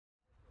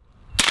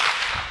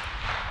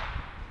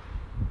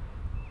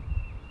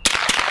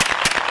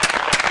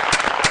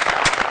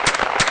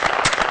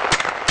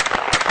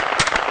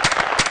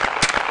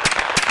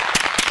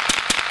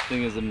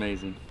thing is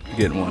amazing.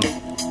 Getting one. Yeah.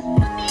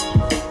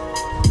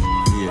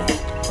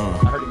 I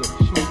heard it get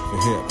shoot for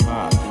hip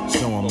hop.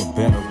 Show them a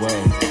better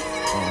way.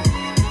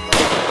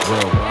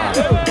 Worldwide.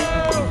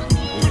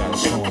 We gotta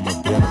show them a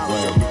better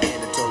way.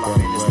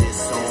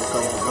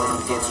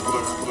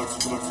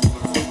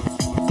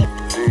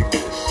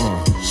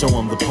 Show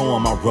them the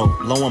poem I wrote.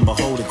 Lo and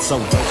behold, it's so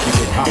dope. We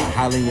get high,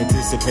 highly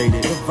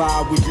anticipated. The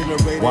vibe we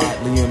generated,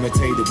 widely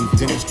imitated. We've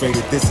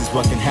demonstrated this is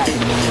what can happen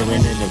when you're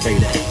an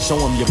innovator. Show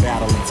them your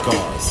battling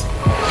scars.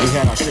 We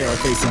had our share of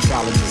facing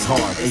challenges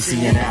hard.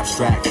 AC and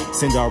abstract.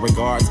 Send our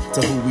regards to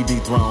who we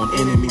dethrone.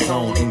 Enemy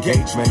zone.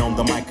 Engagement on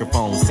the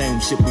microphone.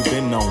 Same shit we've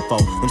been known for.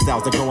 Them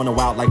styles are growing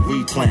wild like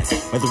weed plants.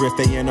 Whether if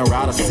they in or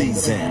out of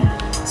season.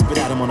 Spit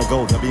at them on the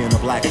go, they'll be in a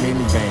black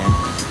minivan.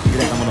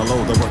 Get at them on the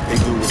low, the work they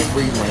do is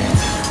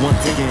freelance. Once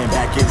again,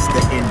 back is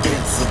the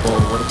invincible.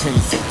 With a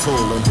pencil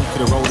tool, and who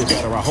could've rolled it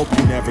better? I hope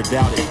you never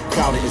doubt it.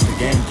 Crowded as the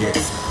game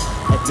gets.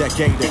 A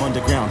decade of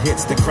underground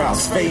hits, the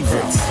crowd's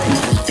favorites.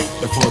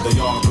 Before they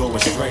all go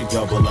astray,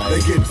 double A.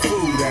 They get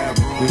food,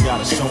 we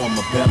gotta show them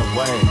a better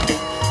way.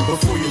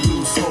 Before you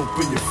lose hope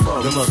in your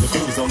foes, them other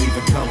crews don't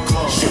even come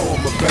close. Show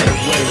them a better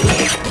way.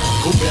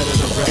 Who better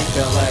than Rep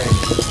LA?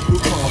 Who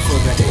call for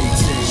the 18?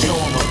 Show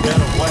them a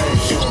better way.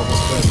 Show them a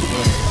better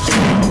way.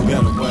 Show them a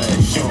better way.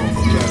 Show them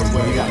a better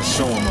way. We gotta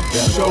show them a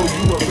better way. Show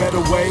you a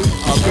better way,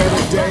 a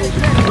better day.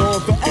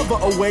 Going forever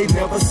away,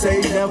 never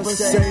say, never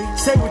say.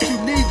 Say what you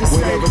need to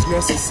say. Whatever's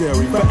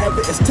necessary.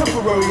 Forever is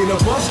temporary and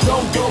the bus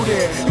don't go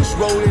there. This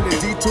road in a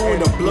detour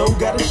and a blow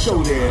got a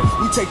show there.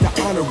 We take the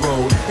honor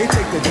road, they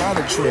take the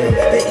Donna trail.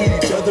 They eat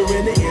each other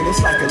in the end,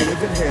 it's like a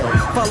living hell.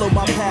 Follow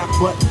my path,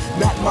 but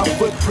not my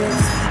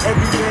footprints.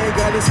 Every man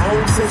got his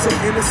own sense of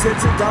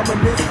innocence and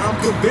dominance. I'm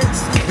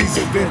convinced these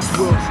events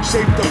will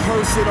shape the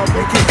person or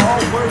make it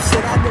all worse.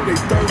 And I know they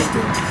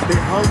thirsty, they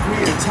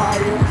hungry and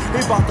tired.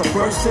 They about to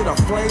burst into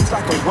flames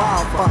like a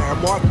wildfire.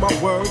 Mark my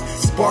word,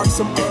 spark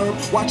some herb.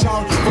 Watch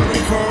out for the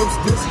curves,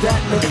 this, that,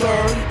 and the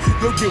third.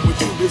 You'll get what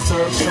you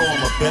deserve. Show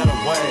them a better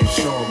way.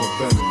 Show them a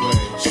better way.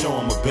 Show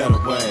them a better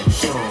way.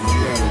 Show them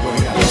a better way.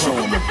 Gotta show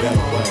them a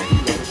better way.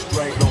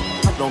 Straight,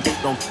 don't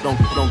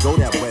go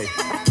that way.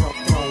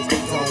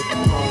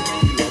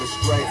 Let it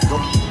straight.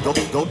 Go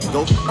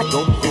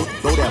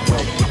that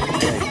way.